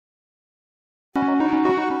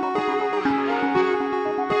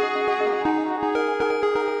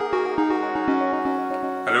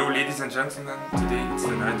and gentlemen, today it's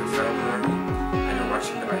the 9th of February and you're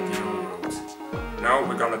watching The Ideal World. Now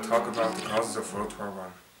we're gonna talk about the causes of World War I.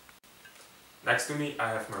 Next to me I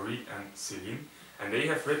have Marie and Celine, and they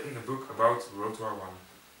have written a book about World War I.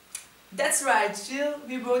 That's right, Jill.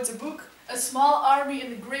 We wrote a book, A Small Army in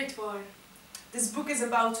the Great War. This book is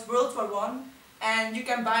about World War I and you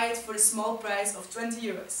can buy it for the small price of 20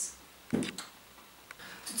 euros.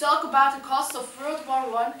 To talk about the cost of World War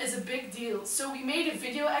I is a big deal, so we made a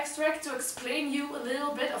video extract to explain you a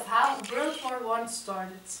little bit of how World War I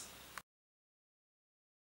started.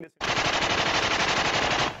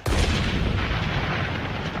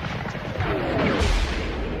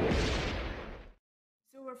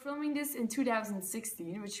 So we're filming this in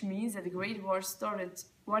 2016, which means that the Great War started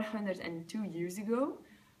 102 years ago.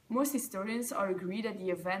 Most historians are agreed that the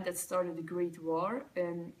event that started the Great War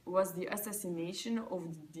was the assassination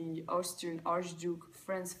of the Austrian Archduke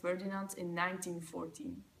Franz Ferdinand in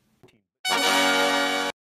 1914.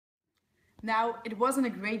 Now, it wasn't a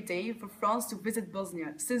great day for France to visit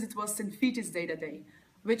Bosnia, since it was St. Vitus Day that day,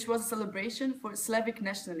 which was a celebration for Slavic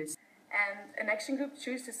nationalists. And an action group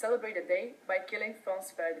chose to celebrate the day by killing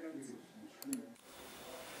Franz Ferdinand.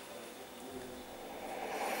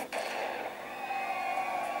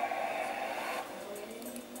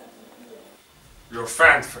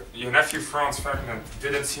 Your nephew Franz Ferdinand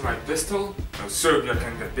didn't see my pistol. Now Serbia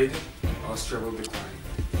can get bigger, Austria will decline.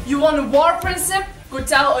 You want a war principle? Go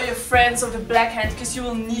tell all your friends of the Black Hand, cause you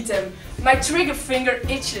will need them. My trigger finger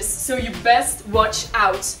itches, so you best watch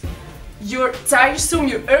out. You're tiresome,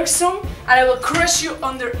 you're irksome, and I will crush you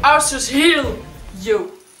under Austria's heel,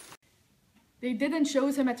 yo. They didn't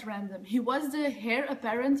choose him at random. He was the heir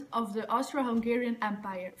apparent of the Austro-Hungarian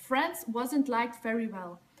Empire. Franz wasn't liked very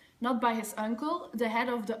well. Not by his uncle, the head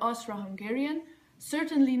of the Austro-Hungarian,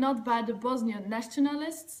 certainly not by the Bosnian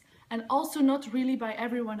nationalists, and also not really by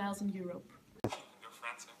everyone else in Europe. Your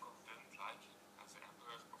Franz uncle didn't like you as the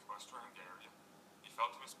Emperor of Austro-Hungary. He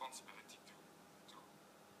felt the responsibility to do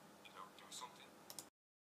something.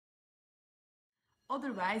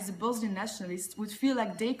 Otherwise, the Bosnian nationalists would feel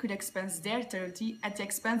like they could expand their territory at the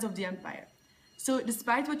expense of the empire. So,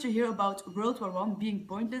 despite what you hear about World War I being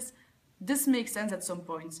pointless, this makes sense at some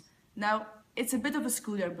points. Now, it's a bit of a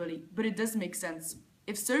schoolyard bully, but it does make sense.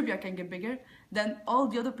 If Serbia can get bigger, then all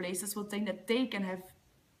the other places will think that they can have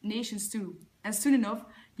nations too. And soon enough,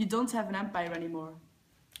 you don't have an empire anymore.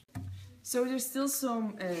 So there's still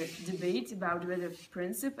some debate about whether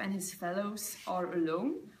Princip and his fellows are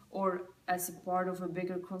alone or as a part of a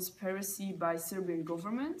bigger conspiracy by Serbian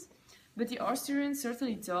government. But the Austrians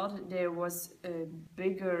certainly thought there was a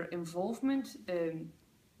bigger involvement,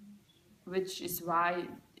 which is why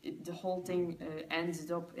the whole thing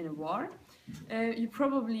ended up in a war. You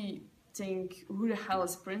probably think, who the hell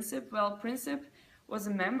is Princip? Well, Princip was a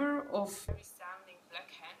member of Resounding Black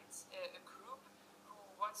Hand, a group who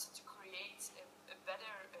wants to create a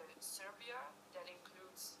better Serbia that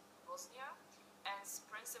includes Bosnia, and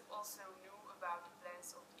Princip also knew about the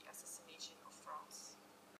plans of the assassination of France.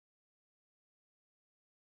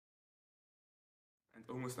 And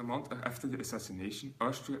almost a month after the assassination,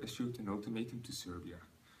 Austria issued an ultimatum to Serbia.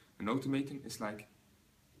 An ultimatum is like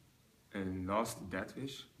a last death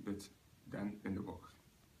wish, but then in the war.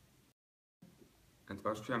 And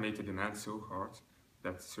Austria made the demand so hard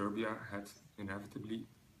that Serbia had inevitably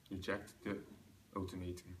reject the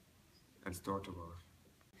ultimatum and start the war.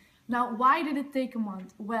 Now, why did it take a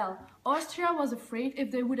month? Well, Austria was afraid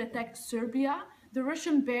if they would attack Serbia, the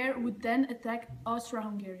Russian bear would then attack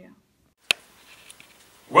Austro-Hungary.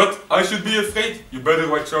 What? I should be afraid? You better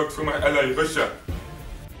watch out for my ally Russia.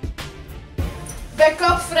 Back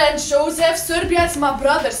up, friend Joseph. Serbia is my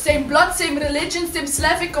brother. Same blood, same religion, same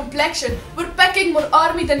Slavic complexion. We're packing more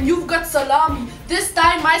army than you've got salami. This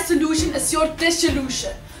time my solution is your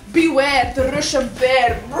dissolution. Beware the Russian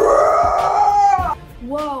bear.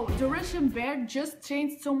 Whoa, the Russian bear just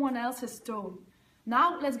changed someone else's tone.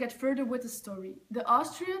 Now let's get further with the story. The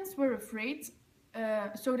Austrians were afraid,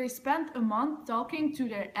 so they spent a month talking to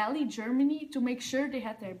their ally Germany to make sure they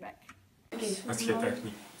had their back. Okay, Let's get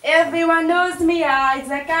technique. Everyone knows me, it's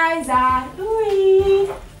the Kaiser. Louis.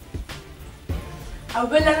 I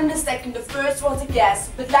will let him the second, the first was a guess,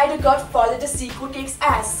 but like the Godfather, the sequel kicks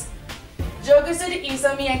ass. Jokers to the east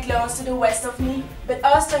of me and clowns to the west of me, but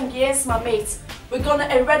Austria-Hungarians, my mates, we're gonna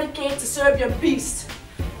eradicate the Serbian beast.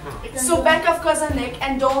 So back off cousin Nick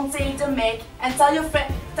and don't take the mic, and tell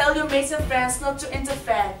your mates and friends not to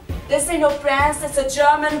interfere. This ain't no prance, it's a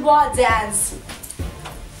German war dance.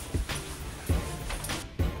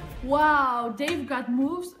 Wow, Dave got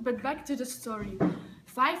moves, but back to the story.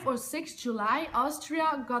 5 or 6 July,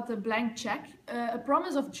 Austria got a blank check, a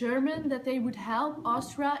promise of Germany that they would help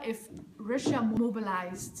Austria if Russia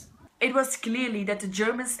mobilized. It was clearly that the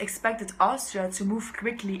Germans expected Austria to move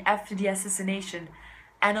quickly after the assassination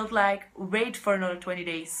and not like wait for another 20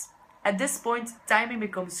 days. At this point, timing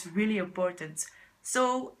becomes really important.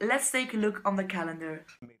 So let's take a look on the calendar.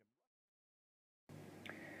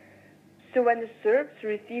 So when the Serbs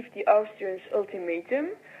received the Austrians' ultimatum,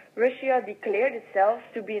 Russia declared itself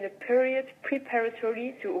to be in a period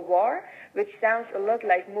preparatory to a war, which sounds a lot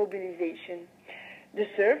like mobilization. The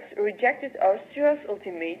Serbs rejected Austria's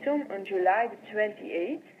ultimatum on July the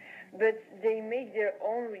 28th, but they made their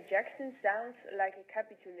own rejection sound like a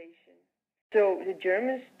capitulation. So the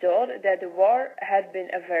Germans thought that the war had been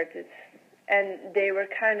averted, and they were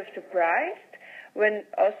kind of surprised when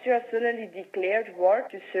Austria suddenly declared war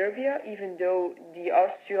to Serbia, even though the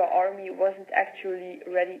Austrian army wasn't actually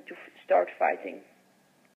ready to start fighting.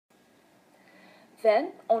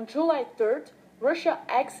 Then, on July 3rd, Russia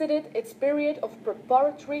exited its period of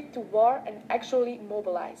preparatory to war and actually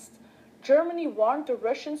mobilized. Germany warned the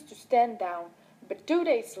Russians to stand down, but 2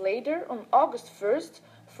 days later, on August 1st,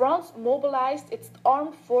 France mobilized its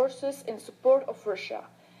armed forces in support of Russia.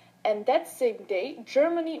 And that same day,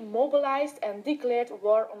 Germany mobilized and declared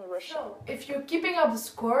war on Russia. So, if you're keeping up the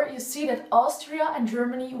score, you see that Austria and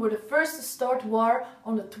Germany were the first to start war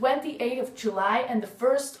on the 28th of July and the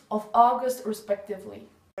 1st of August respectively.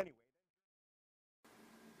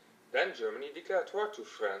 Then Germany declared war to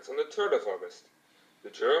France on the 3rd of August.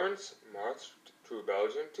 The Germans marched through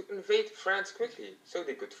Belgium to invade France quickly so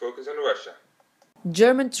they could focus on Russia.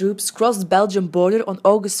 German troops crossed the Belgian border on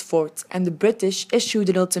August 4th, and the British issued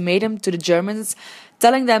an ultimatum to the Germans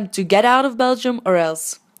telling them to get out of Belgium or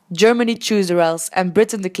else. Germany chose or else, and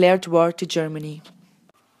Britain declared war to Germany.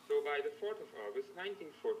 So by the 4th of August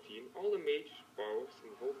 1914, all the major powers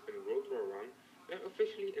involved in World War I were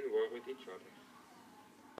officially in war with each other.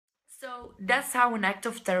 So that's how an act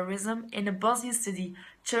of terrorism in a Bosnian city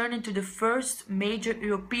turned into the first major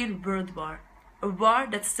European world war. A war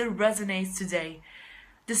that still resonates today.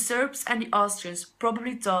 The Serbs and the Austrians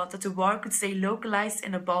probably thought that the war could stay localized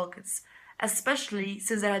in the Balkans, especially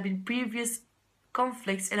since there had been previous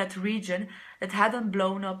conflicts in that region that hadn't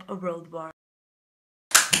blown up a world war.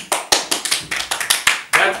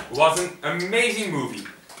 That was an amazing movie.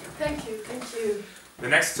 Thank you, thank you. The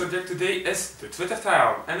next subject today is the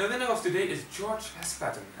Twitter-taal, and the winner of today is George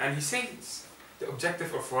Hespatten, and he says, the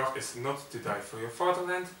objective of war is not to die for your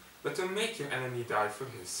fatherland, but to make your enemy die for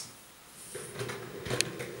his.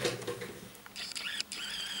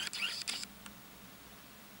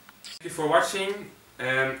 Thank you for watching,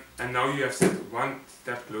 and now you have stepped one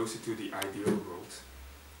step closer to the ideal world.